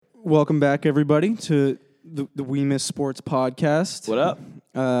Welcome back, everybody, to the We Miss Sports podcast. What up?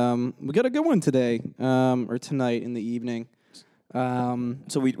 We got a good one today, or tonight in the evening.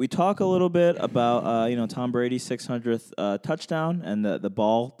 So we talk a little bit about Tom Brady's 600th touchdown and the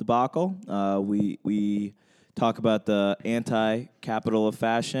ball debacle. We talk about the anti-capital of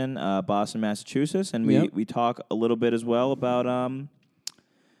fashion, Boston, Massachusetts, and we talk a little bit as well about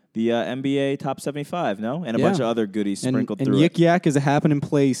the NBA Top 75, and a bunch of other goodies sprinkled through and it. Yik Yak is a happening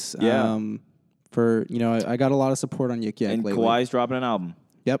place. Yeah. I got a lot of support on Yik Yak And lately. Kawhi's dropping an album.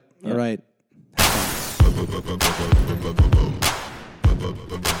 Yep. All right.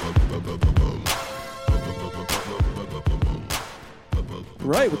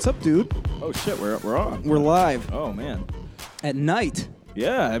 Right. What's up, dude? Oh shit, we're on. We're live Oh man. at night.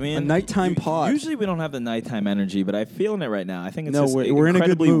 Yeah, I mean, A nighttime pod. Usually we don't have the nighttime energy, but I'm feeling it right now. I think it's No, just we're in a good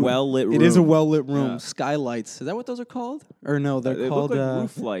incredibly mood. well-lit room. It is a well-lit room. Yeah. Skylights. Is that what those are called? Or no, they're They called look like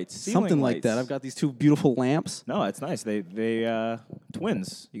roof lights, ceiling something like lights. that. I've got these two beautiful lamps. No, it's nice. They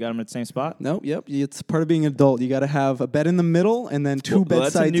twins. You got them at the same spot. Nope, yep. It's part of being an adult. You got to have a bed in the middle and then two Well, bedside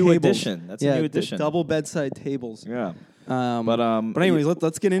that's a new tables. addition. That's a new addition. Double bedside tables. Yeah. But anyways,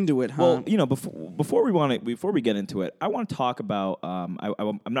 let's get into it, huh? Well, before we get into it, I want to talk about. I'm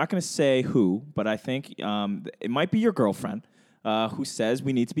not going to say who, but I think it might be your girlfriend who says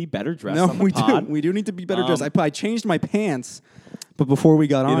we need to be better dressed. no, on the we pod. do. We do need to be better dressed. I changed my pants, but before we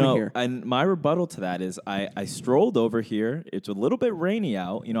got on here, And my rebuttal to that is I strolled over here. It's a little bit rainy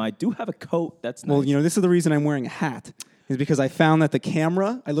out. I do have a coat. That's nice. well, this is the reason I'm wearing a hat. Is because I found that the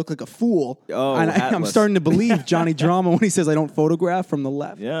camera, I look like a fool. Oh, and I'm hatless. starting to believe Johnny Drama when he says I don't photograph from the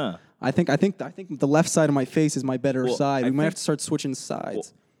left. Yeah. I think the left side of my face is my better Well, side. I We might have think- to start switching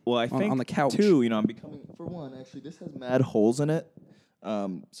sides. Well, I think on the couch. too. I'm becoming for one. Actually, this has mad holes in it,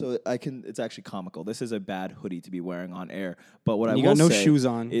 so it's actually comical. This is a bad hoodie to be wearing on air. But what You I will got no say shoes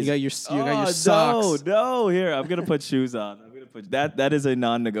on. is- You got your socks. No. Here, I'm gonna put shoes on. I'm gonna put that. That is a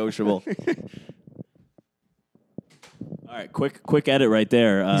non-negotiable. All right, quick edit right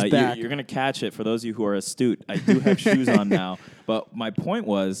there. He's back. You're gonna catch it for those of you who are astute. I do have shoes on now, but my point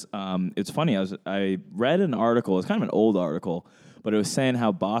was, it's funny. I read an article. It's kind of an old article, but it was saying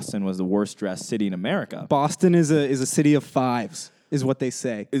how Boston was the worst dressed city in America. Boston is a city of fives, is what they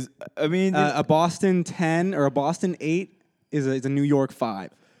say. A Boston 10 or a Boston 8 is a New York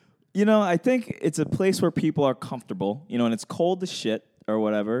 5. I think it's a place where people are comfortable. And it's cold as shit or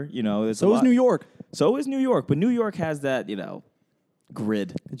whatever. So is New York. So is New York, but New York has that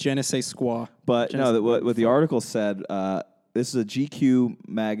grid. Je ne sais quoi. But no, what the article said, this is a GQ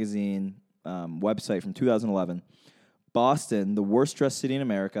magazine website from 2011. Boston, the worst dressed city in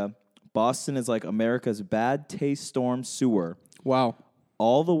America. Boston is like America's bad taste storm sewer. Wow.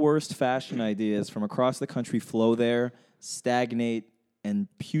 All the worst fashion ideas from across the country flow there, stagnate, and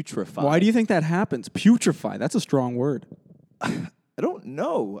putrefy. Why do you think that happens? Putrefy. That's a strong word. I don't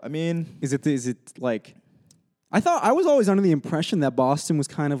know. I mean, Is it like? I was always under the impression that Boston was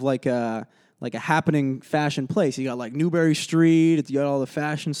kind of like a happening fashion place. You got like Newbury Street. You got all the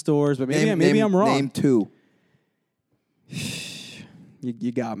fashion stores. But maybe I'm wrong. Name two.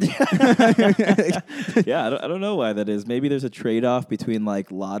 You got me. Yeah, I don't know why that is. Maybe there's a trade-off between like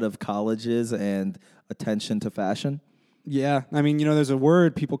a lot of colleges and attention to fashion. Yeah, I mean, there's a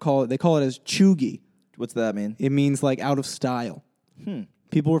word people call it. They call it as chuggy. What's that mean? It means like out of style.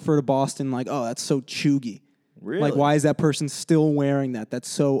 People refer to Boston like, oh, that's so chuggy. Really? Like, why is that person still wearing that? That's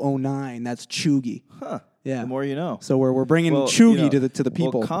so 09. That's chuggy. Huh. Yeah. The more you know. So we're bringing chuggy to the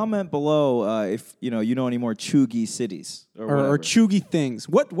people. Well, comment below if you know any more chuggy cities or chuggy things.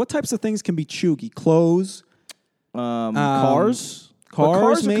 What types of things can be chuggy? Clothes. Cars. Cars,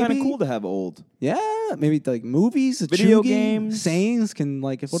 Cars are kind maybe? of cool to have old. Yeah, maybe like movies, Video chuggy, games. sayings can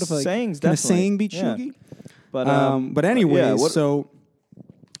like what if like Sayings, can a definitely. saying be Yeah. chuggy? But anyways, yeah, so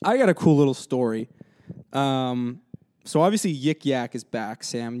I got a cool little story. So obviously Yik Yak is back,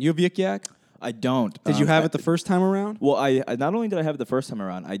 Sam. You have Yik Yak? I don't. Did you have it the first time around? Well, I not only did I have it the first time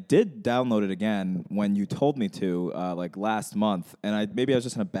around, I did download it again when you told me to, like last month. And maybe I was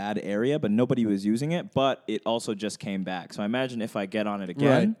just in a bad area, but nobody was using it. But it also just came back. So I imagine if I get on it again,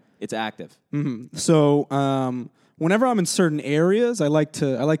 Right. it's active. So whenever I'm in certain areas, I like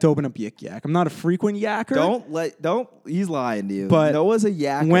to open up Yik Yak. I'm not a frequent yacker. Don't. He's lying to you. But Noah's a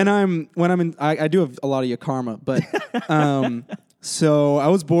yakker. When I'm in, I do have a lot of Yakarma, but so I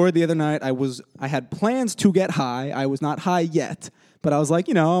was bored the other night. I had plans to get high. I was not high yet, but I was like,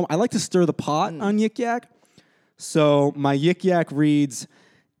 I like to stir the pot on Yik Yak. So my Yik Yak reads,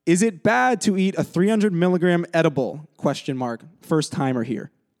 "Is it bad to eat a 300 milligram edible? Question mark. First timer here."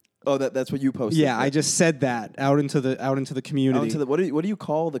 Oh, that's what you posted. Yeah, I just said that out into the community. What do you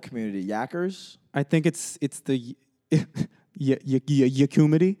call the community? Yackers? I think it's the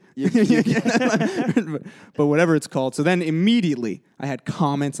Yakumity. But whatever it's called. So then immediately I had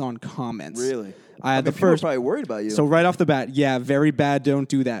comments on comments. Really? I had the people first. were probably worried about you. So right off the bat, yeah, very bad. Don't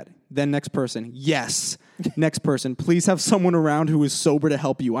do that. Then next person, yes. Next person, please have someone around who is sober to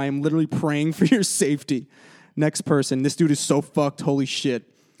help you. I am literally praying for your safety. Next person, this dude is so fucked. Holy shit.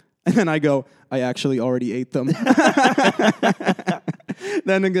 And then I go, I actually already ate them. Then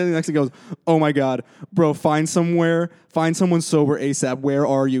the next one goes, oh my God, bro, find someone sober ASAP. Where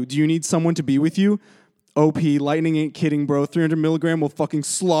are you? Do you need someone to be with you? OP, lightning ain't kidding, bro. 300 milligram will fucking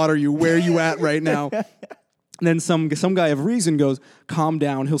slaughter you. Where are you at right now? Then some guy of reason goes, calm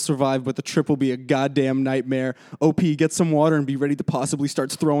down, he'll survive, but the trip will be a goddamn nightmare. OP, get some water and be ready to possibly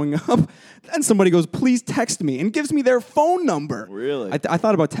starts throwing up. Then somebody goes, please text me, and gives me their phone number. Really? I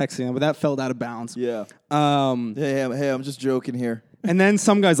thought about texting them, but that fell out of bounds. Yeah. Hey, I'm just joking here. And then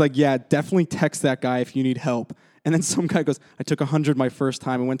some guy's like, yeah, definitely text that guy if you need help. And then some guy goes, I took 100 my first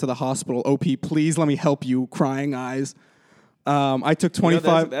time and went to the hospital. OP, please let me help you, crying eyes. I took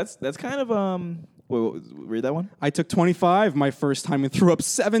 25. That's kind of... Wait, read that one? I took 25 my first time and threw up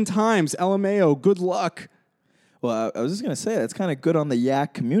 7 times. LMAO, good luck. Well, I was just going to say, that's kind of good on the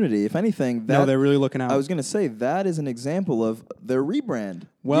Yak community. If anything, No, they're really looking out. I was going to say, that is an example of their rebrand.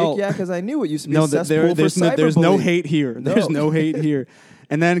 Well, Yik Yak, as I knew, it used to be no, a cesspool there's for no cyberbullying. hate here. There's no hate here.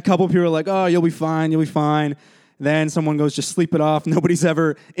 And then a couple of people are like, oh, you'll be fine, you'll be fine. Then someone goes, just sleep it off. Nobody's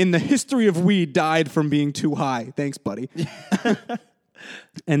ever, in the history of weed, died from being too high. Thanks, buddy.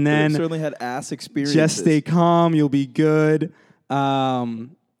 And then certainly had ass experiences. just stay calm. You'll be good.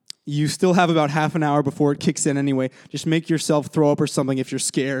 You still have about half an hour before it kicks in anyway. Just make yourself throw up or something if you're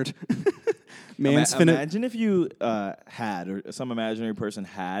scared. Imagine if you had, or some imaginary person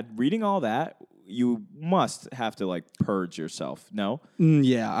had, reading all that, you must have to like purge yourself. No?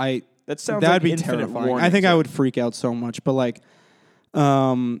 Yeah, that sounds that'd like be infinite terrifying. warning. I think I would freak out so much. But like,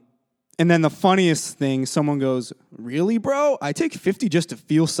 and then the funniest thing, someone goes, really, bro? I take 50 just to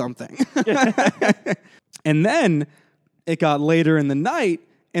feel something. And then it got later in the night,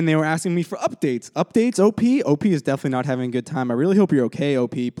 and they were asking me for updates. Updates, OP? OP is definitely not having a good time. I really hope you're okay,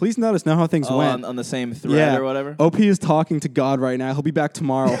 OP. Please let us know how things went. On the same thread or whatever? OP is talking to God right now. He'll be back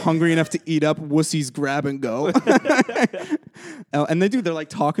tomorrow, hungry enough to eat up Wussy's grab and go. And they're like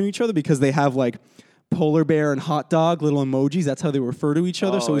talking to each other because they have like polar bear and hot dog little emojis. That's how they refer to each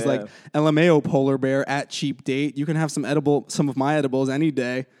other. So he's like, LMAO polar bear at cheap date. You can have some of my edibles any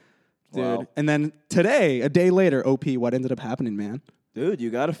day. Dude. Wow. And then today, a day later, OP, what ended up happening, man? Dude, you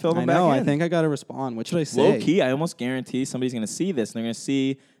got to fill them I know, back in. I think I got to respond. What should I say? Low key, I almost guarantee somebody's going to see this and they're going to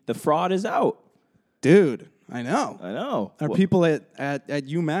see the fraud is out. Dude, I know. I know. Our people at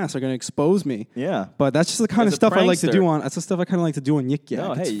UMass are going to expose me. Yeah. But that's just the kind of As a stuff I like to prankster. do on. That's the stuff I kind of like to do on Yik Yak.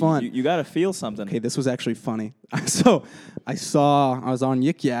 No, It's hey, fun. you got to feel something. Okay, this was actually funny. So I was on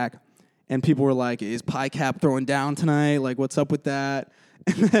Yik Yak, and people were like, "Is Pi Cap throwing down tonight? Like, what's up with that?"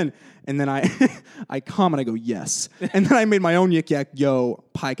 And then I I come and I go, "Yes." And then I made my own Yik Yak, "Yo,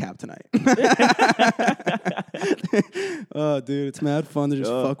 Pi Cap tonight." Oh, dude, it's mad fun to just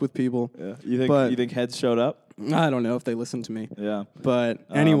fuck with people. Yeah. You think heads showed up? I don't know if they listen to me. Yeah. But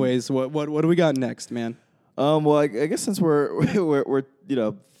anyways, what do we got next, man? Well, I guess since we're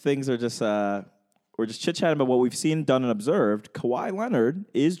things are just we're just chit chatting about what we've seen, done, and observed. Kawhi Leonard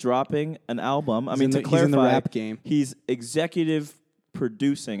is dropping an album. He's in the rap game. He's executive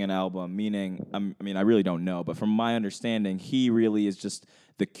producing an album, meaning I really don't know, but from my understanding, he really is just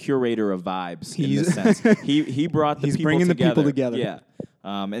the curator of vibes in this sense. He brought the He's people bringing together. the people together. Yeah.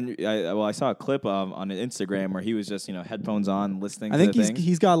 And I saw a clip on Instagram where he was just headphones on listening. I think to the thing.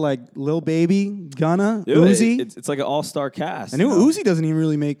 he's got like Lil Baby, Gunna, Dude, Uzi. It's like an all-star cast. I knew Uzi doesn't even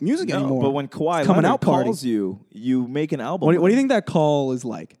really make music anymore. But when Kawhi coming Leonard out party. calls you make an album. What do you think that call is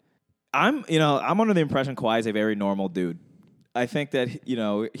like? I'm under the impression Kawhi is a very normal dude. I think that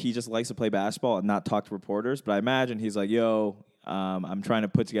he just likes to play basketball and not talk to reporters. But I imagine he's like, "Yo, I'm trying to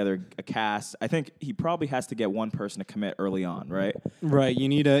put together a cast." I think he probably has to get one person to commit early on, right? Right. You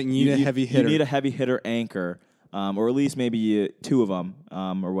need a heavy hitter. You need a heavy hitter anchor, or at least maybe 2 of them,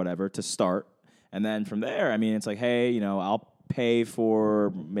 or whatever, to start. And then from there, it's like, hey, I'll pay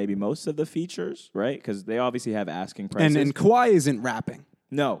for maybe most of the features, right? Because they obviously have asking prices. And Kawhi isn't rapping.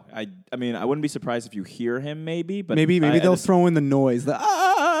 No, I wouldn't be surprised if you hear him, maybe. But maybe they'll throw in the noise.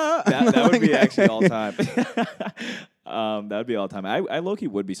 That would be actually all time. That'd be all the time. I low-key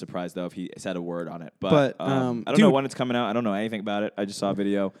would be surprised, though, if he said a word on it. But I don't know dude, when it's coming out. I don't know anything about it. I just saw a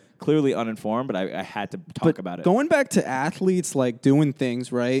video, clearly uninformed, but I had to talk about it. Going back to athletes, like, doing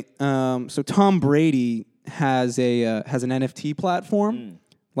things, right? So Tom Brady has an NFT platform.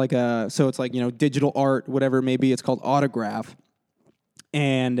 So it's like, digital art, whatever it may be. It's called Autograph.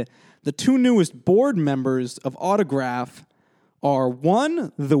 And the two newest board members of Autograph are,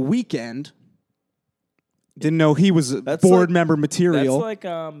 one, The Weeknd. Didn't know he was board member material. That's like,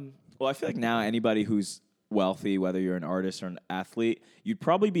 I feel like now anybody who's wealthy, whether you're an artist or an athlete, you'd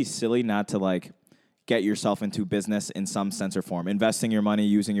probably be silly not to, like, get yourself into business in some sense or form, investing your money,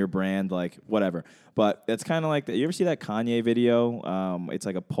 using your brand, like whatever. But it's kind of like you ever see that Kanye video? It's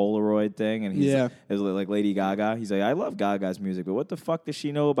like a Polaroid thing, and he's like Lady Gaga. He's like, I love Gaga's music, but what the fuck does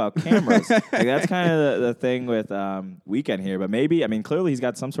she know about cameras? Like, that's kind of the thing with Weeknd here. But maybe, I mean, clearly he's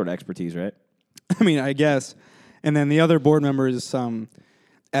got some sort of expertise, right? I mean, I guess. And then the other board member is some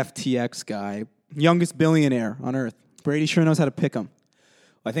FTX guy, youngest billionaire on earth. Brady sure knows how to pick him.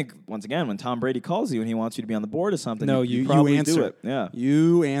 I think, once again, when Tom Brady calls you and he wants you to be on the board of something, you probably answer. Do it. Yeah.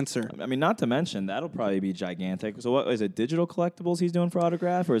 You answer. I mean, not to mention, that'll probably be gigantic. So what, is it digital collectibles he's doing for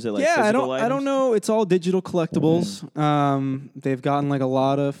Autograph, or is it like physical items? I don't know. It's all digital collectibles. They've gotten like a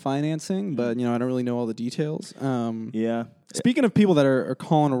lot of financing, but, I don't really know all the details. Yeah. Speaking of people that are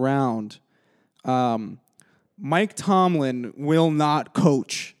calling around, Mike Tomlin will not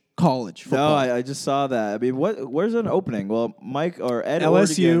coach college football. No, I just saw that. I mean, where's an opening? Well, Mike or Ed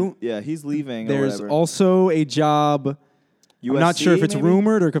LSU. Ortegan, he's leaving. There's or also a job. USC, I'm not sure if it's maybe?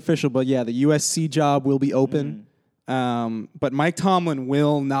 rumored or official, but the USC job will be open. But Mike Tomlin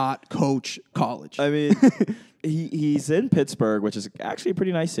will not coach college. I mean, he's in Pittsburgh, which is actually a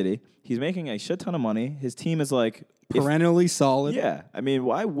pretty nice city. He's making a shit ton of money. His team is like perennially solid. Yeah. I mean,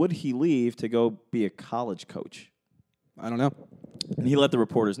 why would he leave to go be a college coach? I don't know. And he let the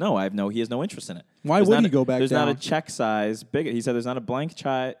reporters know. He has no interest in it. Why would he go back There's down? not a check size big. He said there's not a blank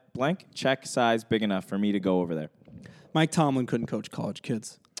check size big enough for me to go over there. Mike Tomlin couldn't coach college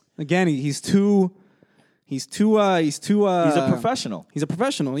kids. Again, he's a professional. He's a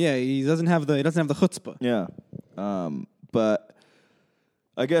professional. Yeah, he doesn't have the chutzpah. Yeah. But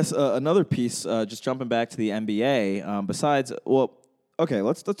I guess another piece, just jumping back to the NBA, okay,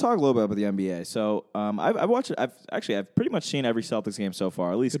 let's talk a little bit about the NBA. So I've watched it. I've pretty much seen every Celtics game so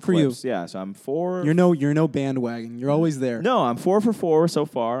far, at least Good for clips. you. Yeah, so I'm 4. You're no bandwagon. You're always there. No, I'm 4 for 4 so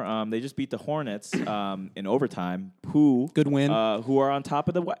far. They just beat the Hornets in overtime. Good win. Who are on top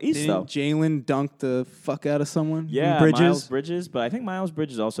of the East, though. Jalen dunk the fuck out of someone? Yeah, Bridges. Miles Bridges. But I think Miles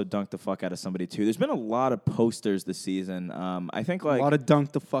Bridges also dunked the fuck out of somebody, too. There's been a lot of posters this season. I think like a lot of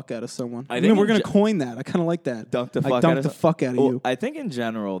dunk the fuck out of someone. I think we're going to coin that. I kind of like that. Dunk the fuck out of you. I think in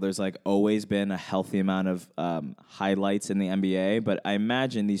general, there's like always been a healthy amount of highlights in the NBA, but I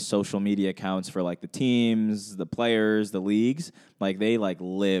imagine these social media accounts for like the teams, the players, the leagues, like they like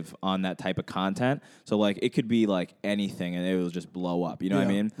live on that type of content. So like it could be like anything and it will just blow up. You know what I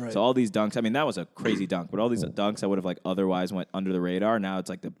mean? Right. So all these dunks, I mean that was a crazy dunk, but all these dunks that would have like otherwise went under the radar, now it's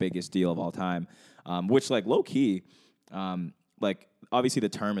like the biggest deal of all time. Which like low key, like obviously the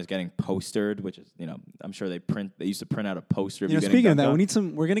term is getting postered, which is, I'm sure they used to print out a poster of you getting speaking of that,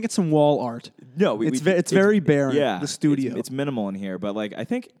 on. we're going to get some wall art. No, it's very barren, the studio. It's minimal in here, but like I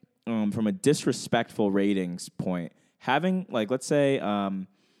think from a disrespectful ratings point, having like let's say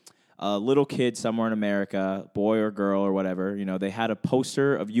a little kid somewhere in America, boy or girl or whatever, they had a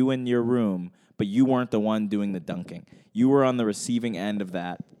poster of you in your room, but you weren't the one doing the dunking. You were on the receiving end of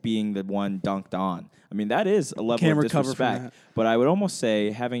that, being the one dunked on. I mean, that is a level of disrespect. But I would almost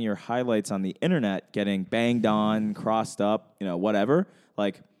say having your highlights on the internet getting banged on, crossed up, whatever,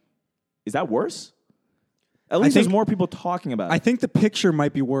 like, is that worse? At least there's more people talking about it. I think the picture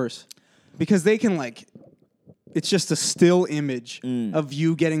might be worse because they can it's just a still image of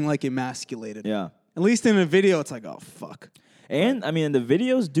you getting emasculated. Yeah. At least in a video, it's like, oh, fuck. And, I mean, the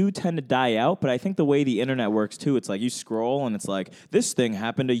videos do tend to die out, but I think the way the internet works, too, it's like you scroll and it's like, this thing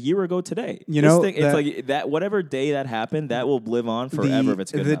happened a year ago today. It's like that whatever day that happened, that will live on forever if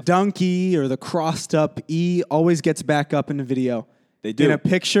it's good enough. The donkey or the crossed up E always gets back up in the video. They do. In a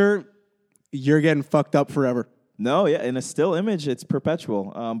picture, you're getting fucked up forever. No, yeah, in a still image, it's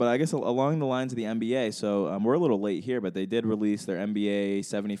perpetual. But I guess along the lines of the NBA, so we're a little late here, but they did release their NBA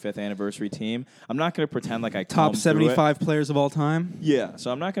 75th anniversary team. I'm not going to pretend like I top 75 players of all time. Yeah, so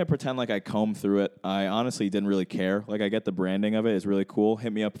I'm not going to pretend like I combed through it. I honestly didn't really care. Like I get the branding of it is really cool.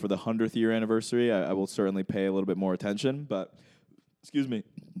 Hit me up for the 100th year anniversary. I will certainly pay a little bit more attention. But excuse me,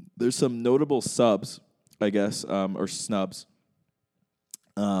 there's some notable subs, I guess, or snubs.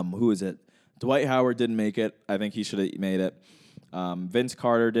 Who is it? Dwight Howard didn't make it. I think he should have made it. Vince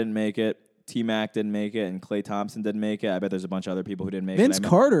Carter didn't make it. T-Mac didn't make it, and Klay Thompson didn't make it. I bet there's a bunch of other people who didn't make Vince it.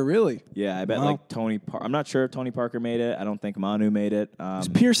 Carter, really? Yeah, I bet Wow. like Tony. I'm not sure if Tony Parker made it. I don't think Manu made it. Is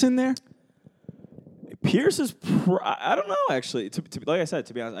Pierce in there? Pierce is. I don't know actually. Like I said,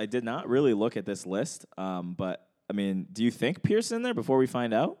 to be honest, I did not really look at this list. But I mean, do you think Pierce is in there before we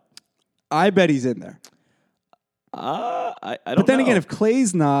find out? I bet he's in there. I don't know. But then again, if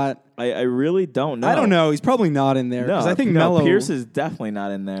Clay's not, I really don't know. I don't know. He's probably not in there because I think Melo. Pierce is definitely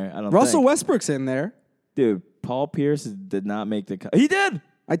not in there. I don't. Russell think. Westbrook's in there. Dude, Paul Pierce did not make the cut. He did.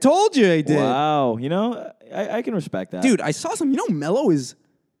 I told you he did. Wow. You know, I can respect that. Dude, I saw some. You know, Melo is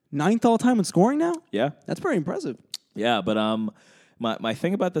 9th all time in scoring now. Yeah. That's pretty impressive. Yeah, but my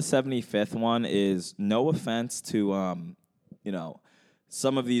thing about the 75th one is no offense to you know,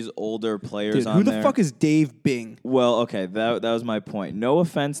 some of these older players Dude, on who the there. fuck is Dave Bing? Well, okay, that was my point. No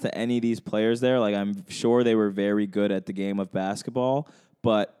offense to any of these players there. Like, I'm sure they were very good at the game of basketball,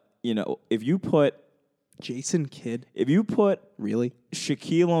 but you know, if you put Jason Kidd. Really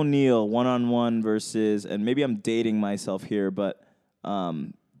Shaquille O'Neal 1-on-1 versus, and maybe I'm dating myself here, but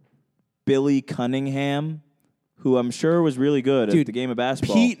Billy Cunningham, who I'm sure was really good at the game of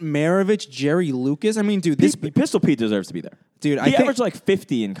basketball. Pete Maravich, Jerry Lucas. I mean, dude, Pistol Pete deserves to be there. Dude, he averaged like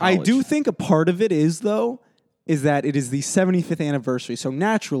 50 in college. I do think a part of it is that it is the 75th anniversary. So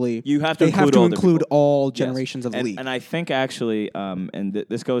naturally, you have to include all generations of the league. And I think actually,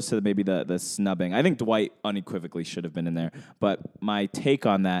 this goes to maybe the snubbing. I think Dwight unequivocally should have been in there. But my take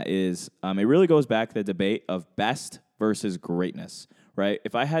on that is it really goes back to the debate of best versus greatness, right?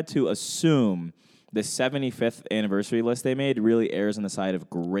 If I had to assume the 75th anniversary list they made really errs on the side of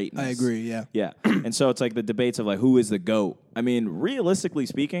greatness. I agree, yeah. Yeah. And so it's like the debates of like, who is the GOAT? I mean, realistically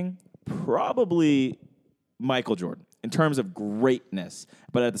speaking, probably Michael Jordan in terms of greatness.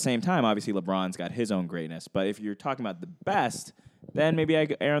 But at the same time, obviously, LeBron's got his own greatness. But if you're talking about the best, then maybe I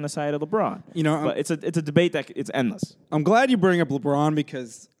err on the side of LeBron. You know, but it's a debate that it's endless. I'm glad you bring up LeBron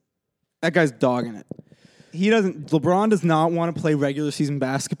because that guy's dogging it. LeBron does not want to play regular season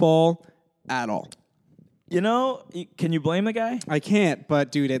basketball at all. You know, can you blame the guy? I can't, but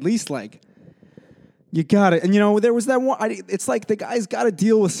dude, at least like you got it. And you know, there was that one. It's like the guy's got to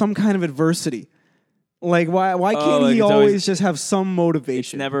deal with some kind of adversity. Like why can't he always just have some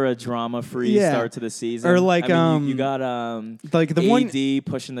motivation? It's never a drama-free start to the season. Or like you got like the AD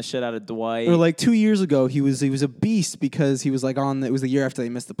pushing the shit out of Dwight. Or like 2 years ago, he was a beast because he was like it was the year after they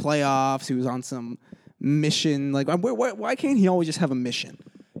missed the playoffs. He was on some mission. Like why can't he always just have a mission?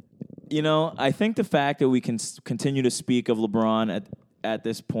 You know, I think the fact that we can continue to speak of LeBron at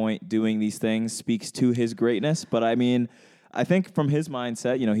this point doing these things speaks to his greatness. But I mean, I think from his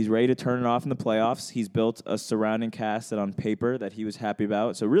mindset, you know, he's ready to turn it off in the playoffs. He's built a surrounding cast that on paper that he was happy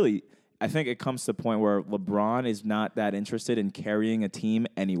about. So really, I think it comes to the point where LeBron is not that interested in carrying a team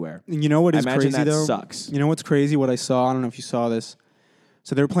anywhere. And you know what is I imagine crazy, that though? Sucks. You know what's crazy? What I saw, I don't know if you saw this.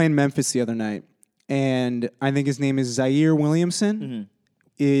 So they were playing Memphis the other night, and I think his name is Zaire Williamson. Mm-hmm.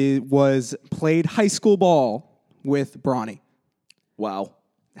 Played high school ball with Bronny. Wow.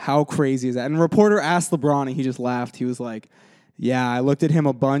 How crazy is that? And a reporter asked LeBron, and he just laughed. He was like, yeah, I looked at him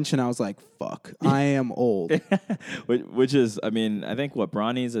a bunch, and I was like, fuck, I am old. Which is, I mean, I think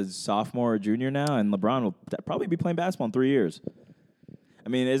Bronny's a sophomore or junior now, and LeBron will probably be playing basketball in 3 years. I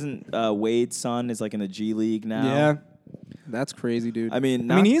mean, isn't Wade's son is like in the G League now? Yeah. That's crazy, dude. I mean,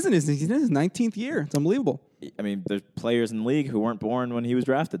 he's in his 19th year. It's unbelievable. I mean, there's players in the league who weren't born when he was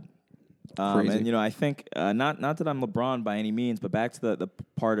drafted. Crazy. And, you know, I think, not that I'm LeBron by any means, but back to the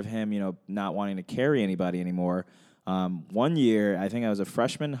part of him, you know, not wanting to carry anybody anymore. 1 year, I think I was a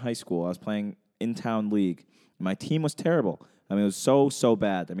freshman in high school. I was playing in-town league. My team was terrible. I mean, it was so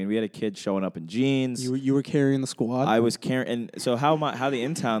bad. I mean, we had a kid showing up in jeans. You were carrying the squad? I was carrying. And so how the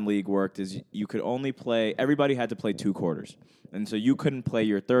in-town league worked is you could only play, everybody had to play 2 quarters. And so you couldn't play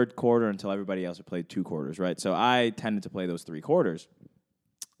your third quarter until everybody else had played 2 quarters, right? So I tended to play those 3 quarters.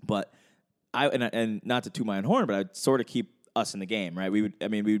 But and not to toot my own horn, but I'd sort of keep us in the game, right? We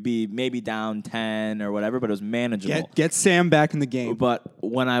would be maybe down 10 or whatever, but it was manageable. Get Sam back in the game. But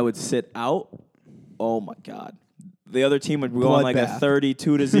when I would sit out, oh my God. The other team would go on like a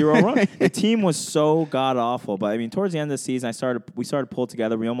 32-0 run. The team was so god-awful. But, I mean, towards the end of the season, we started to pull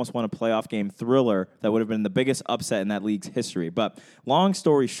together. We almost won a playoff game thriller that would have been the biggest upset in that league's history. But long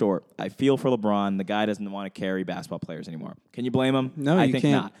story short, I feel for LeBron. The guy doesn't want to carry basketball players anymore. Can you blame him? No, I you think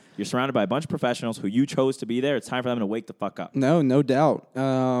can't. not. You're surrounded by a bunch of professionals who you chose to be there. It's time for them to wake the fuck up. No doubt.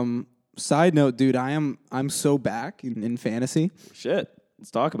 Side note, dude, I'm so back in fantasy. Shit.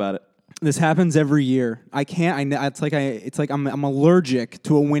 Let's talk about it. This happens every year. I can't. It's like I'm allergic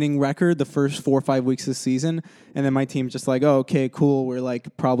to a winning record the first 4 or 5 weeks of the season, and then my team's just like, oh, okay, cool. We're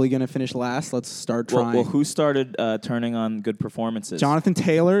like probably gonna finish last. Let's start trying. Well, who started turning on good performances? Jonathan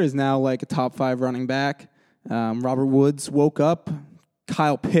Taylor is now like a top 5 running back. Robert Woods woke up.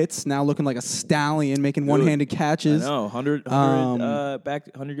 Kyle Pitts now looking like a stallion, making one-handed catches. I know, 100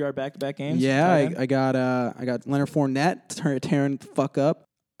 yard back-to-back games. Yeah, I got Leonard Fournette tearing the fuck up.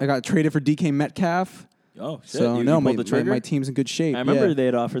 I got traded for DK Metcalf. Oh shit! So you no, pulled the trigger? my team's in good shape. I remember yeah. they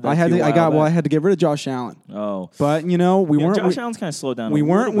had offered that. I had to get rid of Josh Allen. Oh, but we weren't. Josh Allen's kind of slowed down. We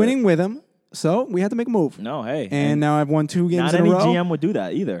weren't winning with him, so we had to make a move. No, hey, and now I've won 2 games in a row. Not any GM would do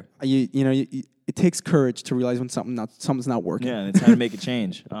that either. It takes courage to realize when something's not working. Yeah, and it's time to make a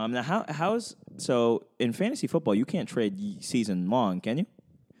change. Now, so in fantasy football, you can't trade season long, can you?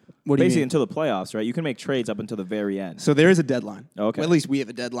 What do you Basically mean? until the playoffs, right? You can make trades up until the very end. So there is a deadline. Okay. Well, at least we have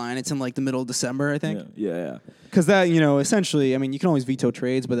a deadline. It's in like the middle of December, I think. Yeah. Because that, essentially, I mean, you can always veto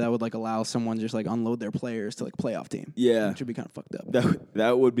trades, but that would like allow someone to just like unload their players to like playoff team. Yeah. Which would be kind of fucked up.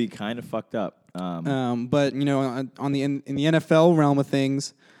 That would be kind of fucked up. But in the NFL realm of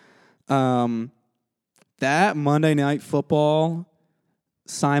things, that Monday Night Football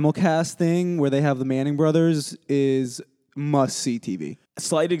simulcast thing where they have the Manning brothers is must-see TV.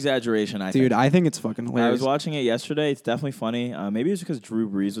 Slight exaggeration, I think. Dude, I think it's fucking hilarious. I was watching it yesterday. It's definitely funny. Maybe it's because Drew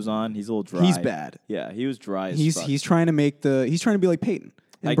Brees was on. He's a little dry. He's bad. Yeah, he was dry as fuck. He's trying to be like Peyton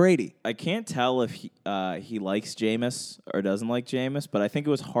and Brady. I can't tell if he likes Jameis or doesn't like Jameis, but I think it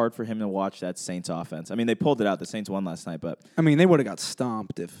was hard for him to watch that Saints offense. I mean, they pulled it out. The Saints won last night, but I mean, they would have got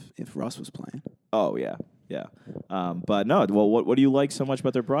stomped if Russ was playing. Oh yeah. But no. Well, what do you like so much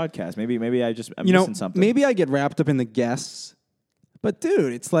about their broadcast? Maybe I'm missing something. Maybe I get wrapped up in the guests, but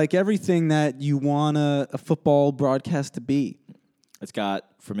dude, it's like everything that you want a football broadcast to be. It's got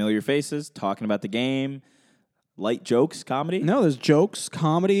familiar faces talking about the game, light jokes, comedy. No, there's jokes,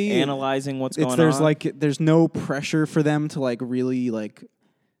 comedy, analyzing what's going on. There's no pressure for them to like really like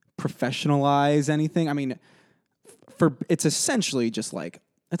professionalize anything. I mean, it's essentially just like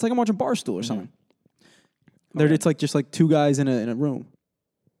it's like I'm watching Barstool or something. It's like just like 2 guys in a room.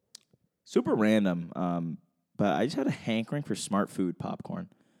 Super random. But I just had a hankering for Smart Food popcorn.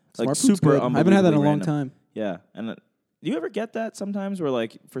 Smart Food's good. I haven't had that in a long time. Yeah, and do you ever get that sometimes where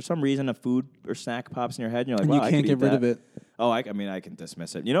like for some reason a food or snack pops in your head and you're like, and wow, you can't get rid of it. Oh, I can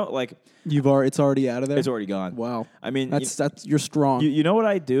dismiss it. Like it's already out of there. It's already gone. Wow. I mean, that's you're strong. You know what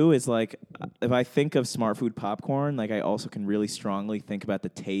I do is like if I think of Smart Food popcorn, like I also can really strongly think about the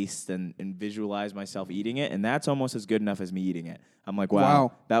taste and visualize myself eating it, and that's almost as good enough as me eating it. I'm like,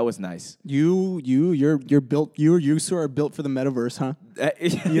 wow. That was nice. You're built. You are built for the metaverse, huh?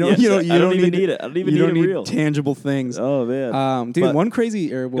 You don't even need it. I don't even need it real. Tangible things. Oh man, dude. One crazy.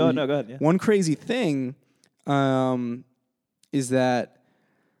 Go ahead. Yeah. One crazy thing, is that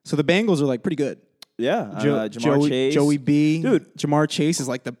so the Bengals are like pretty good. Yeah, Jamar Chase, Joey B, dude. Jamar Chase is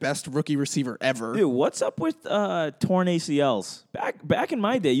like the best rookie receiver ever. Dude, what's up with torn ACLs? Back in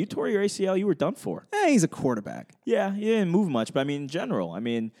my day, you tore your ACL, you were done for. He's a quarterback. Yeah, he didn't move much, but I mean, in general,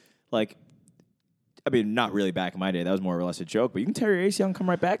 not really back in my day. That was more or less a joke. But you can tear your ACL and come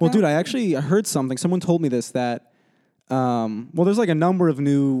right back. Well, now? dude, I heard something. Someone told me this that. There's like a number of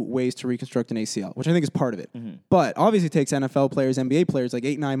new ways to reconstruct an ACL, which I think is part of it. Mm-hmm. But obviously it takes NFL players, NBA players like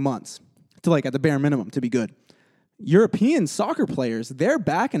 8-9 months to like at the bare minimum to be good. European soccer players, they're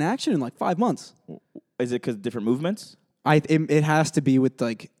back in action in like 5 months. Is it because of different movements? It has to be with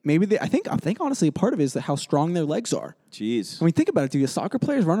like maybe I think honestly a part of it is how strong their legs are. Jeez. I mean, think about it, dude. Soccer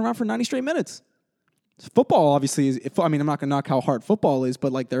players run around for 90 straight minutes. Football obviously is. I'm not gonna knock how hard football is,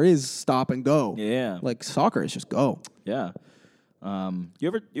 but like there is stop and go. Yeah. Like soccer is just go. Yeah.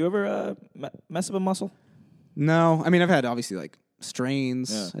 You ever mess up a muscle? No. I mean, I've had obviously like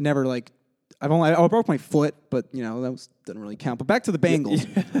strains. Yeah. I never like. I broke my foot, but that doesn't really count. But back to the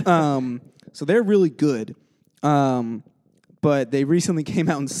Bengals. So they're really good. But they recently came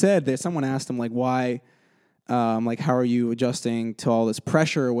out and said that someone asked them like why. Like, how are you adjusting to all this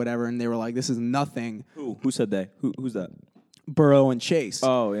pressure or whatever? And they were like, this is nothing. Who said they? Who's that? Burrow and Chase.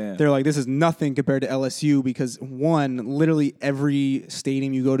 Oh, yeah. They're like, this is nothing compared to LSU because, one, literally every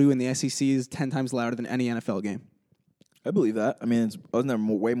stadium you go to in the SEC is 10 times louder than any NFL game. I believe that. I mean, wasn't there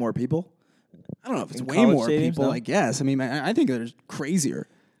way more people? I don't know if it's way more people, I guess. I mean, I think there's crazier.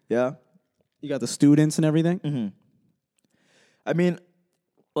 Yeah. You got the students and everything. Mm-hmm. I mean,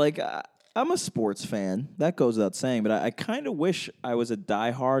 like... I'm a sports fan. That goes without saying, but I kind of wish I was a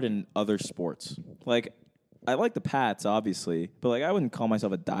diehard in other sports. Like, I like the Pats, obviously, but like I wouldn't call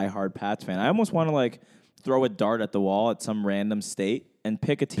myself a diehard Pats fan. I almost want to like throw a dart at the wall at some random state and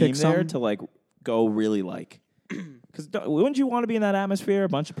pick a team there something. to like go really like. Because wouldn't you want to be in that atmosphere? A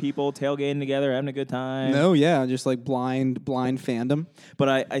bunch of people tailgating together, having a good time. No, yeah, just like blind fandom.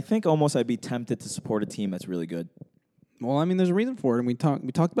 But I think almost I'd be tempted to support a team that's really good. Well, I mean, there's a reason for it, and we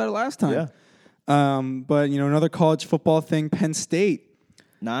talked about it last time. Yeah. But another college football thing, Penn State,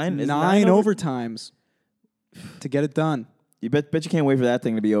 Nine overtimes to get it done. You bet you can't wait for that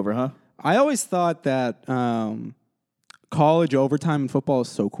thing to be over, huh? I always thought that college overtime in football is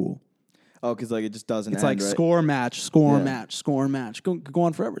so cool. Oh, because like it just doesn't. It's end, like right? score match. Go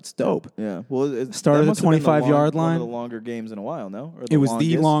on forever. It's dope. Yeah. Well, it Started at the 25-yard One line. of the longer games in a while. No, or It was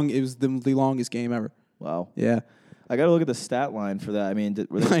longest? the longest game ever. Wow. Yeah. I got to look at the stat line for that. I mean,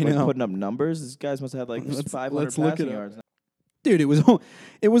 were they I like, know. putting up numbers? These guys must have had like 500 let's look passing it up. yards. Dude, it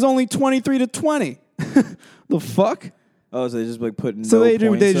was only 23-20. The fuck? Oh, so they just like putting. So no they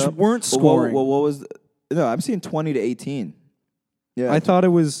points just up? weren't scoring. Well, what was? No, I'm seeing 20-18. Yeah, I thought it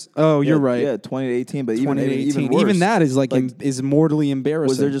was. Oh, you're right. Yeah, 20-18. But 20-18. even worse. Even that is like, Like, is mortally embarrassing.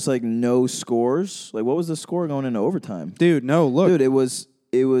 was there just like no scores? Like, what was the score going into overtime? Dude, no, look. Dude, it was.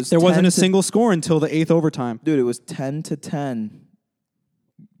 There wasn't a single score until the 8th overtime. Dude, it was 10-10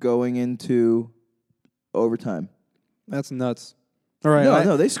 going into overtime. That's nuts. All right.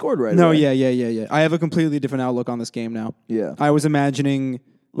 No, they scored right No, away. yeah. I have a completely different outlook on this game now. Yeah. I was imagining,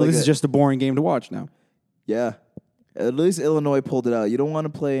 well, Like this is just a boring game to watch now. Yeah. At least Illinois pulled it out. You don't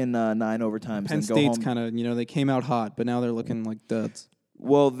want to play in 9 overtimes Penn and go State's home. kind of, they came out hot, but now they're looking like duds.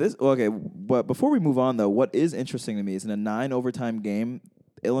 Well, but before we move on, though, what is interesting to me is in a 9 overtime game,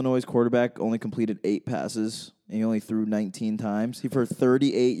 Illinois' quarterback only completed 8 passes, and he only threw 19 times. He for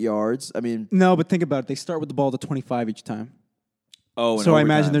 38 yards. I mean, No, but think about it. They start with the ball to 25 each time. oh, So I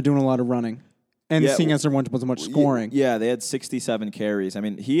imagine they're doing a lot of running. And Yeah, seeing as there wasn't much scoring. Yeah, they had 67 carries. I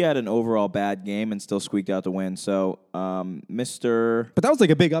mean, he had an overall bad game and still squeaked out the win. So, Mr. But that was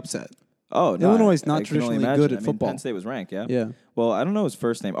like a big upset. Oh, no, Illinois is I not can only traditionally imagine. good at I mean, football. Penn State was ranked, yeah. Yeah. Well, I don't know his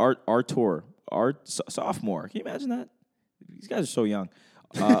first name. Artur. Sophomore. Can you imagine that? These guys are so young.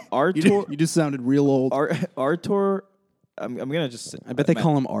 Artur. You just sounded real old. Artur. I'm gonna just. I bet they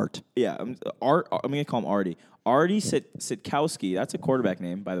call him Art. Yeah, I'm gonna call him Artie. Artie Sitkowski. That's a quarterback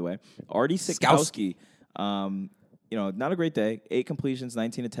name, by the way. Artie Sitkowski. Not a great day. 8 completions,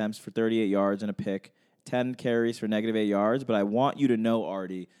 19 attempts for 38 yards and a pick. 10 carries for -8 yards. But I want you to know,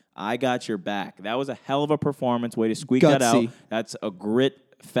 Artie, I got your back. That was a hell of a performance. Way to squeak that out. Gutsy. That's a grit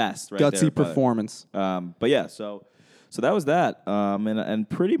fest, right Gutsy there. performance. But yeah, so that was that. And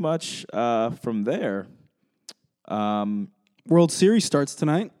pretty much from there. World Series starts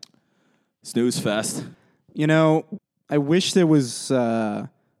tonight. Snooze fest. I wish there was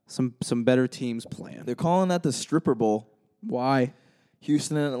some better teams playing. They're calling that the Stripper Bowl. Why?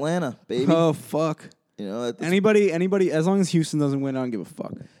 Houston and Atlanta, baby. Oh, fuck. Anybody, as long as Houston doesn't win, I don't give a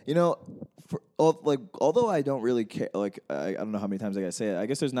fuck. Although I don't really care, I don't know how many times I gotta say it. I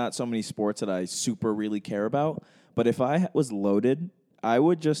guess there's not so many sports that I super really care about. But if I was loaded, I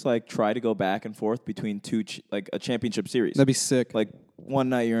would just try to go back and forth between a championship series. That'd be sick. Like one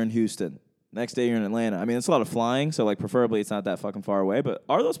night you're in Houston, next day you're in Atlanta. I mean, it's a lot of flying, so preferably it's not that fucking far away. But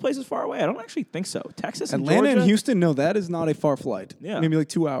are those places far away? I don't actually think so. Texas, and Atlanta Georgia? and Houston, no, that is not a far flight. Yeah. Maybe like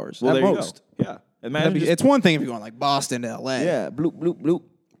 2 hours Well, at there most. you go. Yeah. Imagine It's one thing if you're going like Boston to LA. yeah, bloop bloop bloop.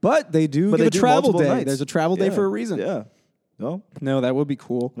 But they do But give they a do travel multiple day. nights. There's a travel day Yeah. for a reason. Yeah. No. No, that would be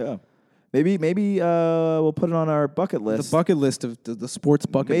cool. Yeah. Maybe we'll put it on our bucket list. The bucket list of the sports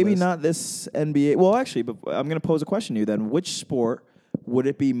bucket Maybe list. not this NBA. Well, actually, but I'm going to pose a question to you then. Which sport would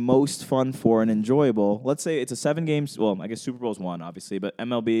it be most fun for and enjoyable? Let's say it's a 7 games. Well, I guess Super Bowl's 1, obviously, but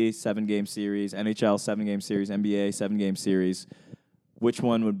MLB 7-game series, NHL 7-game series, NBA 7-game series. Which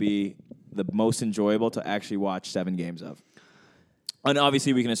one would be the most enjoyable to actually watch 7 games of? And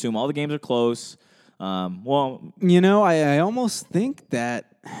obviously, we can assume all the games are close. I almost think that,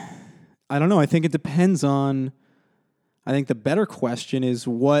 I don't know. I think it depends on, I think the better question is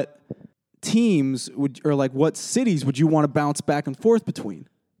what teams what cities would you want to bounce back and forth between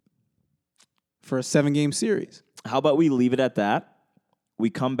for a 7-game series? How about we leave it at that? We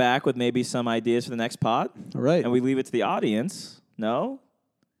come back with maybe some ideas for the next pod. All right. And we leave it to the audience. No?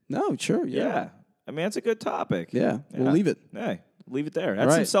 No, sure. Yeah. I mean, that's a good topic. Yeah. We'll leave it. Hey, leave it there.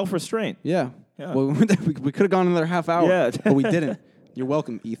 That's some right. self-restraint. Yeah. Yeah. Well, we could have gone another half hour. Yeah. But we didn't. You're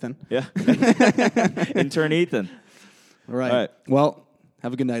welcome, Ethan. Yeah. Intern Ethan. All right. All right. Well,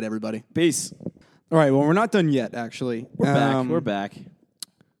 have a good night, everybody. Peace. All right. Well, we're not done yet, actually. We're back.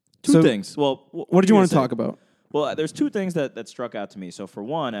 Two so things. Well, what did you want to talk about? Well, there's two things that struck out to me. So for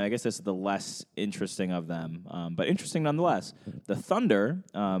one, I guess this is the less interesting of them, but interesting nonetheless. The Thunder,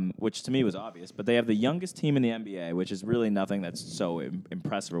 which to me was obvious, but they have the youngest team in the NBA, which is really nothing that's so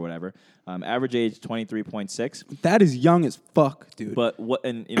impressive or whatever. Average age 23.6. That is young as fuck, dude. But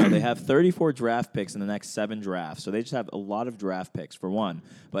they have 34 draft picks in the next 7 drafts, so they just have a lot of draft picks for one.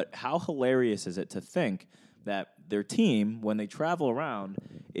 But how hilarious is it to think that their team, when they travel around,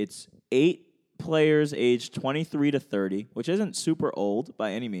 it's 8 players aged 23 to 30, which isn't super old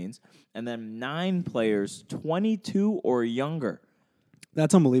by any means, and then 9 players 22 or younger.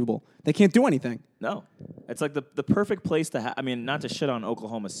 That's unbelievable. They can't do anything. No. It's like the perfect place to have. I mean, not to shit on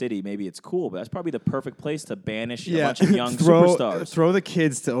Oklahoma City. Maybe it's cool, but that's probably the perfect place to banish a bunch of young superstars. Throw the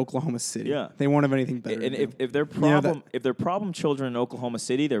kids to Oklahoma City. Yeah. They won't have anything better. And if they're problem children in Oklahoma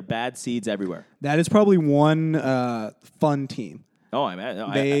City, they're bad seeds everywhere. That is probably one fun team. Oh, I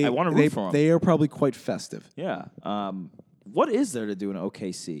want to root for them. They are probably quite festive. Yeah. What is there to do in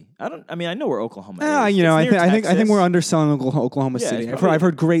OKC? I know where Oklahoma is. I think we're underselling Oklahoma City. I've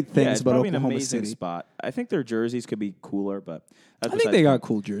heard great things about Oklahoma an amazing City. Spot. I think their jerseys could be cooler, but that's I think they got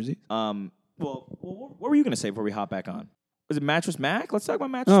cool jerseys. Well, what were you going to say before we hop back on? Was it Mattress Mac? Let's talk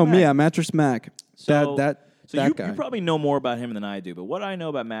about Mattress Mac. Oh, yeah, Mattress Mac. So that guy. You probably know more about him than I do, but what I know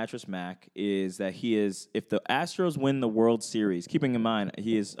about Mattress Mac is that he is, if the Astros win the World Series, keeping in mind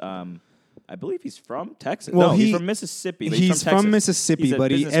he is, I believe he's from Texas. Well, he's from Mississippi. But he's from Mississippi,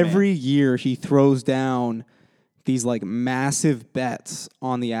 but every year he throws down these like massive bets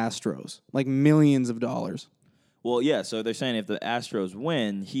on the Astros, like millions of dollars. Well, yeah, so they're saying if the Astros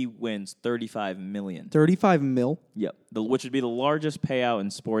win, he wins $35 million. 35 mil? Yep, which would be the largest payout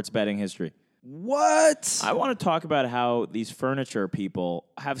in sports betting history. What? I want to talk about how these furniture people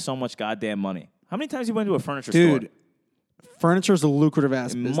have so much goddamn money. How many times you went to a furniture store? Dude, furniture is a lucrative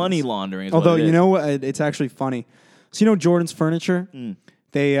ass business. Money laundering is Although, what it is. you know what? It's actually funny. So, you know Jordan's Furniture?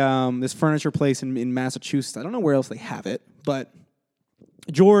 They this furniture place in Massachusetts. I don't know where else they have it, but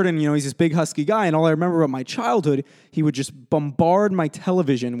Jordan, he's this big husky guy, and all I remember about my childhood, he would just bombard my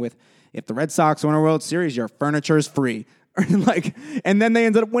television with, if the Red Sox win a World Series, your furniture is free. And then they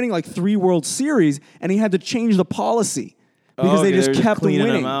ended up winning like 3 World Series, and he had to change the policy because they just kept cleaning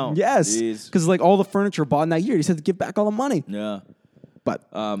winning. them out. Yes, because like all the furniture bought in that year, he said to give back all the money. Yeah. But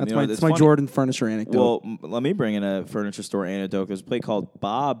that's my Jordan Furniture anecdote. Well, let me bring in a furniture store anecdote. There's a place called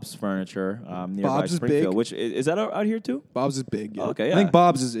Bob's Furniture nearby Springfield. Big. Which is that out here too? Bob's is big. Yeah. Okay, yeah. I think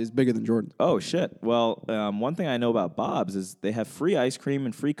Bob's is bigger than Jordan. Oh shit. Well, one thing I know about Bob's is they have free ice cream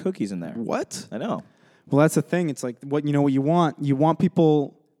and free cookies in there. What? I know. Well, that's the thing. It's like what you want. You want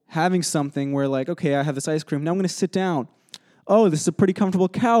people having something where like, okay, I have this ice cream. Now I'm going to sit down. Oh, this is a pretty comfortable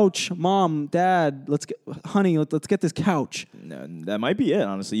couch. Mom, Dad, let's get this couch. No, that might be it.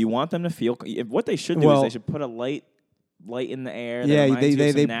 Honestly, you want them to feel. What they should do is they should put a light in the air. Yeah,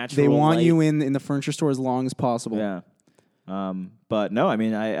 they want light. you in the furniture store as long as possible. Yeah. But no, I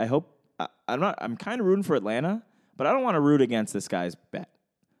mean, I hope I'm kind of rooting for Atlanta, but I don't want to root against this guy's bet.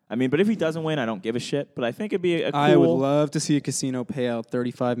 I mean, but if he doesn't win, I don't give a shit. But I think it'd be a cool. I would love to see a casino pay out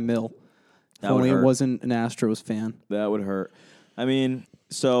 $35 million. If only it wasn't an Astros fan. That would hurt. I mean,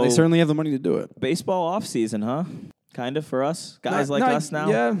 so they certainly have the money to do it. Baseball off season, huh? Kind of for us guys like us now.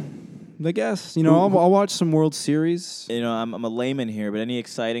 Yeah, I guess. I'll watch some World Series. I'm a layman here, but any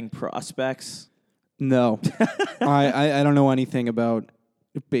exciting prospects? No, I don't know anything about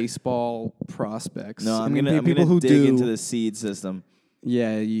baseball prospects. No, I'm gonna dig into the seed system.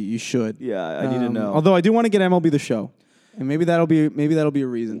 Yeah, you should. Yeah, I need to know. Although I do want to get MLB The Show, and maybe that'll be a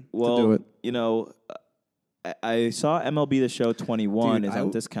reason to do it. I saw MLB The Show 21 is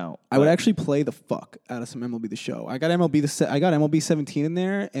on discount. I would actually play the fuck out of some MLB The Show. I got MLB 17 in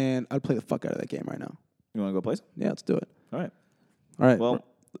there, and I'd play the fuck out of that game right now. You want to go play some? Yeah, let's do it. All right. Well,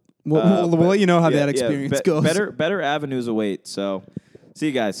 we'll let you know how that experience goes. Better avenues await. So, see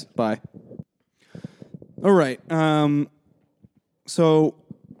you guys. Bye. All right. So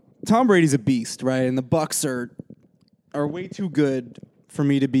Tom Brady's a beast, right? And the Bucs are way too good for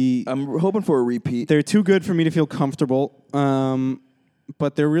me to be. I'm hoping for a repeat. They're too good for me to feel comfortable,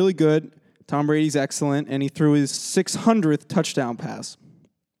 but they're really good. Tom Brady's excellent, and he threw his 600th touchdown pass,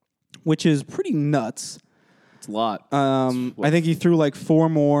 which is pretty nuts. It's a lot. I think he threw like 4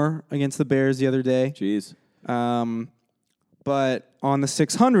 more against the Bears the other day. Jeez. But on the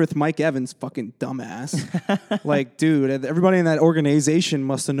 600th, Mike Evans, fucking dumbass. Like, dude, everybody in that organization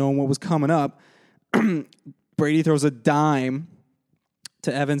must have known what was coming up. Brady throws a dime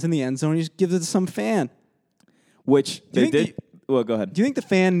to Evans in the end zone. He just gives it to some fan. Which they did. Well, go ahead. Do you think the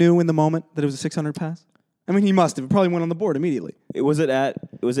fan knew in the moment that it was a 600 pass? I mean, he must have. It probably went on the board immediately. Was it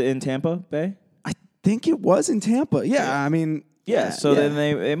in Tampa Bay? think it was in Tampa. Yeah, I mean, So then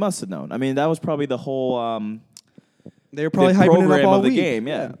they must have known. I mean, that was probably the whole they were probably the hyping it program up all of the week. game.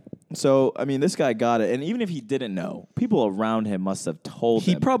 Yeah. So I mean, this guy got it, and even if he didn't know, people around him must have told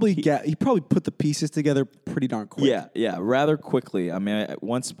He him. probably put the pieces together pretty darn quick. Yeah, rather quickly. I mean,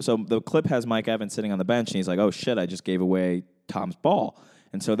 so the clip has Mike Evans sitting on the bench, and he's like, "Oh shit, I just gave away Tom's ball."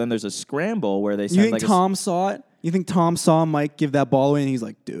 And so then there's a scramble where they You send think like Tom saw it? You think Tom saw Mike give that ball away, and he's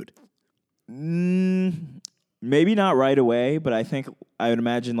like, dude. Maybe not right away, but I would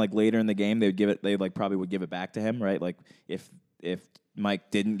imagine like later in the game they like probably would give it back to him, right? Like if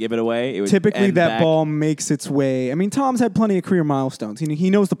Mike didn't give it away, it would Typically end that back. ball makes its way. I mean, Tom's had plenty of career milestones. He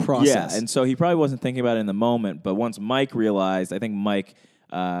knows the process. Yeah, and so he probably wasn't thinking about it in the moment, but once Mike realized, I think Mike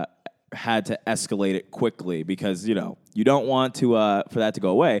had to escalate it quickly because you don't want to for that to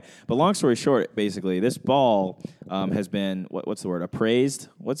go away. But long story short, basically, this ball has been what's the word? Appraised?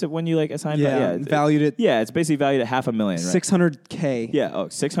 What's it when you like assign? Valued it. Yeah, it's basically valued at $500,000. Right? $600K. Yeah,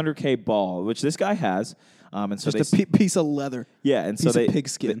 $600K ball, which this guy has. And so Just a piece of leather. Yeah, and piece so of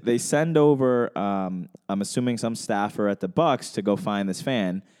pigskin. they send over, I'm assuming some staffer at the Bucks to go find this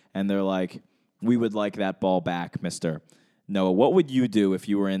fan, and they're like, "We would like that ball back, Mister Noah. What would you do if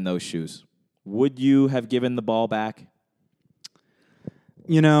you were in those shoes? Would you have given the ball back?"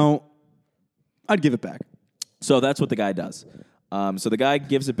 I'd give it back. So that's what the guy does. So the guy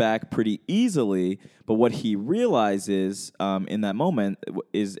gives it back pretty easily, but what he realizes in that moment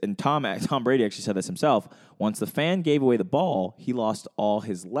is, and Tom Brady actually said this himself, once the fan gave away the ball, he lost all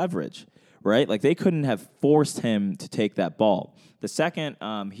his leverage, right? Like they couldn't have forced him to take that ball. The second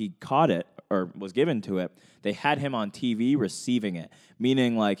he caught it or was given to it, they had him on TV receiving it,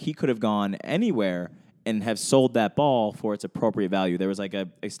 meaning like he could have gone anywhere and have sold that ball for its appropriate value. There was like a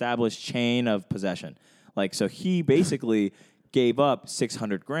established chain of possession. Like, so he basically gave up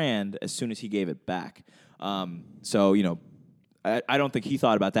 $600,000 as soon as he gave it back. So, I don't think he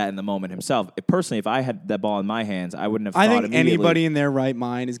thought about that in the moment himself. Personally, if I had that ball in my hands, I wouldn't have thought I think immediately. anybody in their right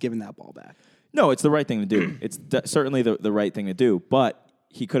mind is giving that ball back. No, it's the right thing to do. It's certainly the right thing to do, but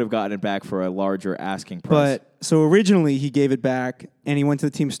he could have gotten it back for a larger asking price. But so originally he gave it back and he went to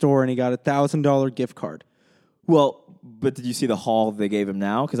the team store and he got a $1,000 gift card. Well, but did you see the haul they gave him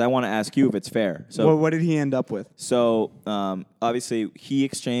now? Because I want to ask you if it's fair. So, what did he end up with? So, obviously, he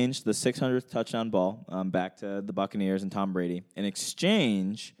exchanged the 600th touchdown ball back to the Buccaneers and Tom Brady. In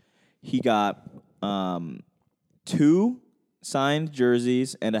exchange, he got 2 signed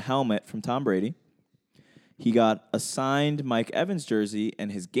jerseys and a helmet from Tom Brady. He got a signed Mike Evans jersey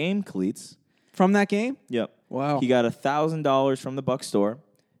and his game cleats. From that game? Yep. Wow. He got $1,000 from the Buck store,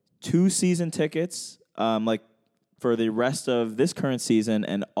 2 season tickets, for the rest of this current season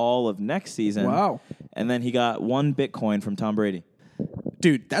and all of next season. Wow. And then he got 1 Bitcoin from Tom Brady.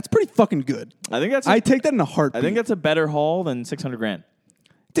 Dude, that's pretty fucking good. I take that in a heartbeat. I think that's a better haul than $600,000.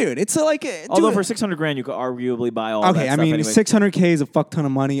 Dude, it's like Although for $600,000 you could arguably buy all that okay, stuff I mean, anyway. $600K is a fuck ton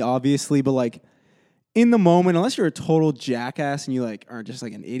of money, obviously, but like in the moment, unless you're a total jackass and you like are just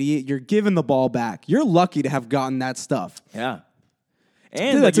like an idiot, you're giving the ball back. You're lucky to have gotten that stuff. Yeah.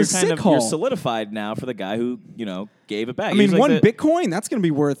 And Dude, like that's you're a sick haul. you're solidified now for the guy who, gave it back. I mean, He's like 1 Bitcoin, that's going to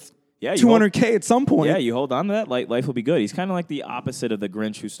be worth $200K at some point. Yeah, you hold on to that, life will be good. He's kind of like the opposite of the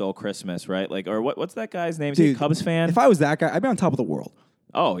Grinch who stole Christmas, right? Like, or what's that guy's name? Is he a Dude, Cubs fan? If I was that guy, I'd be on top of the world.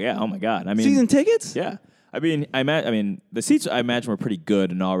 Oh yeah, oh my God. I mean, Season tickets? Yeah. I mean, the seats I imagine were pretty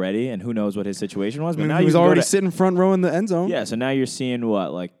good and already, and who knows what his situation was. But now he was you can go already to- sitting front row in the end zone. Yeah, so now you're seeing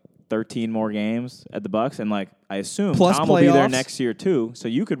what, like 13 more games at the Bucks, and like I assume Plus Tom will be there playoffs. next year too. So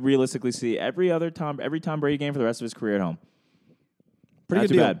you could realistically see every Tom Brady game for the rest of his career at home. Pretty Not good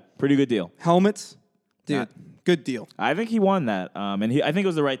too deal. bad. Pretty good deal. Helmets? Dude, Not- good deal. I think he won that, and I think it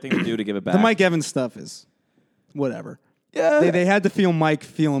was the right thing to do to give it back. The Mike Evans stuff is whatever. Yeah. They had to feel Mike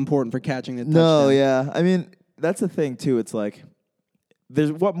feel important for catching the touchdown. No, yeah. I mean, that's the thing too. It's like,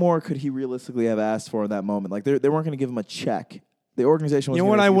 what more could he realistically have asked for in that moment? Like, they weren't going to give him a check. The organization was. You know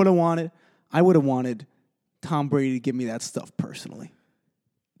what I would have wanted? I would have wanted Tom Brady to give me that stuff personally.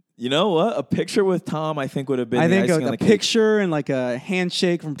 You know what? A picture with Tom, I think, would have been. I the think icing a on the cake. picture and like a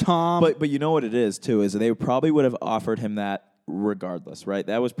handshake from Tom. But you know what it is too is they probably would have offered him that regardless, right?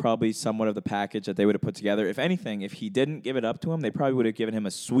 That was probably somewhat of the package that they would have put together. If anything, if he didn't give it up to him, they probably would have given him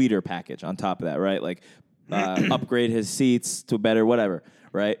a sweeter package on top of that, right? Like upgrade his seats to better whatever,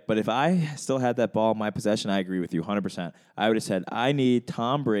 right? But if I still had that ball in my possession, I agree with you 100%. I would have said, I need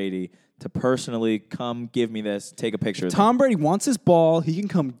Tom Brady to personally come give me this, take a picture. Tom Brady wants his ball. He can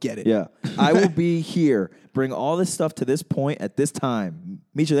come get it. Yeah. I will be here. Bring all this stuff to this point at this time.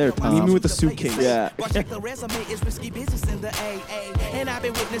 Meet you there, Tom. Meet me with the suitcase. Yeah. But check the resume, it's risky business in the AA. And I've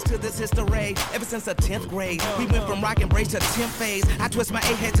been witness to this history ever since the 10th grade. We went from rock and brace to 10th phase. I twist my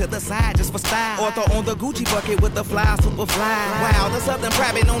A-head to the side just for style. Or throw on the Gucci bucket with the fly, super fly. Wow, the Southern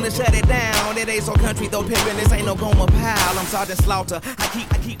private known to shut it down. It ain't so country though, pimpin', this ain't no Goma pile. I'm Sergeant Slaughter. I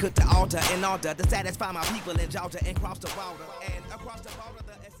keep cook the altar in order to satisfy my people in Georgia and cross the water. And across the border.